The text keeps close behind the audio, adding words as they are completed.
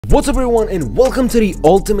What's up everyone, and welcome to the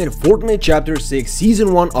ultimate Fortnite Chapter 6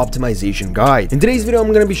 Season 1 optimization guide. In today's video I'm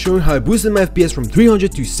going to be showing how I boosted my FPS from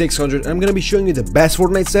 300 to 600, and I'm going to be showing you the best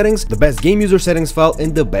Fortnite settings, the best game user settings file,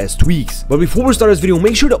 and the best tweaks. But before we start this video,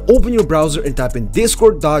 make sure to open your browser and type in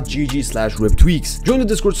discord.gg/riptweaks. Join the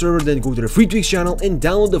Discord server, then go to the free tweaks channel and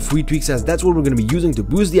download the free tweaks, as that's what we're going to be using to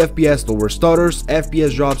boost the FPS, lower stutters,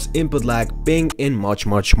 FPS drops, input lag, ping, and much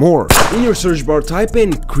more. In your search bar, type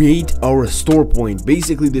in create a restore point.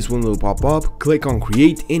 Basically this one will pop up. Click on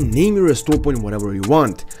create and name your restore point whatever you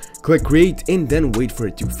want. Click create and then wait for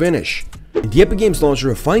it to finish. In the Epic Games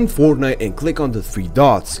Launcher, find Fortnite and click on the three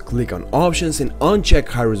dots. Click on options and uncheck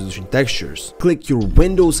high resolution textures. Click your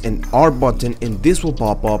Windows and R button and this will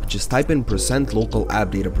pop up. Just type in %local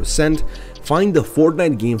app data %. Find the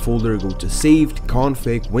Fortnite game folder, go to saved,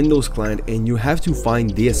 config, Windows client, and you have to find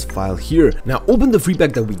this file here. Now open the free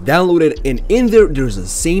pack that we downloaded, and in there's the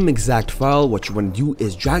same exact file. What you want to do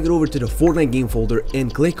is drag it over to the Fortnite game folder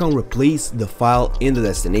and click on replace the file in the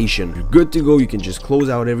destination. You're good to go. You can just close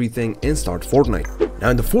out everything and start Fortnite. Now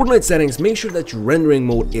in the Fortnite settings, make sure that your rendering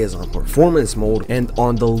mode is on performance mode and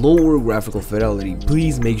on the lower graphical fidelity.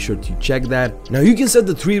 Please make sure to check that. Now you can set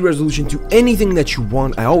the 3D resolution to anything that you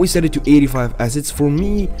want. I always set it to 85, as it's for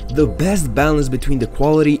me the best balance between the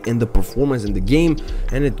quality and the performance in the game,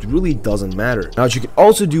 and it really doesn't matter. Now what you can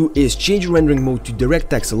also do is change your rendering mode to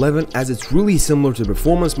DirectX 11, as it's really similar to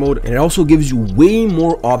performance mode, and it also gives you way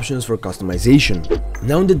more options for customization.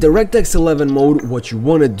 Now in the DirectX 11 mode, what you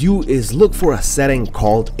want to do is look for a setting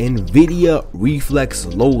called NVIDIA Reflex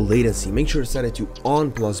Low Latency. Make sure to set it to on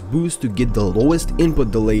plus boost to get the lowest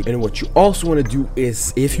input delay. And what you also want to do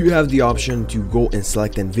is, if you have the option to go and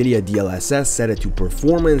select NVIDIA DLSS, set it to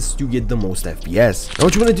performance to get the most FPS. Now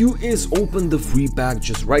what you want to do is open the free pack,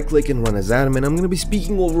 just right click and run as admin. I'm going to be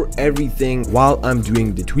speaking over everything while I'm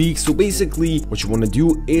doing the tweaks. So basically what you want to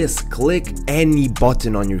do is click any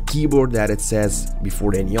button on your keyboard that it says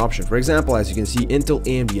before any option. For example, as you can see, Intel,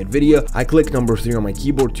 AMD, NVIDIA. I click number 3 on my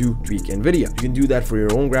keyboard to tweak NVIDIA. You can do that for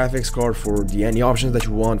your own graphics card, for any options that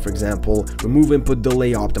you want. For example, remove input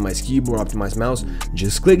delay, optimize keyboard, optimize mouse.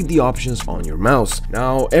 Just click the options on your mouse.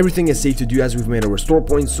 Now everything is safe to do, as we've made a restore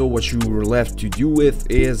point, so what you were left to do with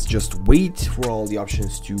is just wait for all the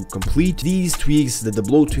options to complete. These tweaks, the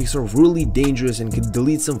bloat tweaks, are really dangerous and can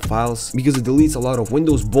delete some files because it deletes a lot of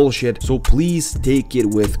Windows bullshit, so please take it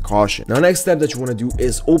with caution. Now next step that you want to do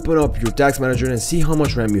is open up your task manager and see how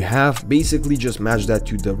much RAM you have. Basically just match that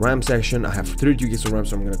to the RAM section. I have 32 gigs of RAM,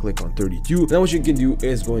 so I'm going to click on 32. Now what you can do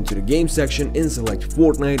is go into the game section and select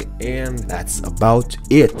Fortnite, and that's about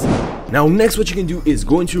it. Now next what you can do is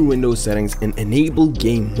go into your Windows settings and enable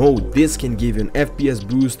game mode. This can give you an FPS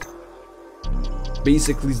boost.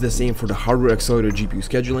 Basically it's the same for the hardware accelerated GPU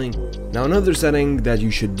scheduling. Now another setting that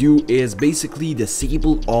you should do is basically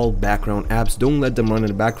disable all background apps. Don't let them run in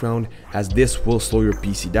the background, as this will slow your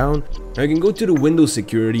PC down. Now you can go to the Windows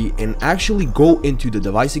security and actually go into the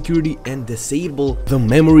device security and disable the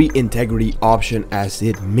memory integrity option, as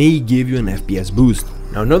it may give you an FPS boost.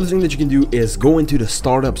 Now another thing that you can do is go into the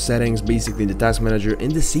startup settings, basically in the task manager,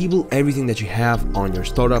 and disable everything that you have on your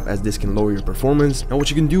startup, as this can lower your performance. Now what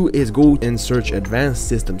you can do is go and search advanced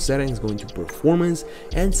system settings, go into performance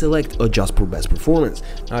and select adjust for best performance.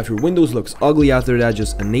 Now if your Windows looks ugly after that,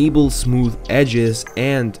 just enable smooth edges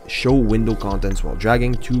and show window contents while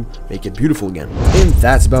dragging to make it beautiful again. And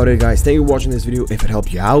that's about it guys. Thank you for watching this video. If it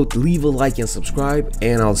helped you out, leave a like and subscribe,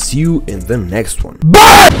 and I'll see you in the next one.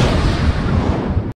 Bye!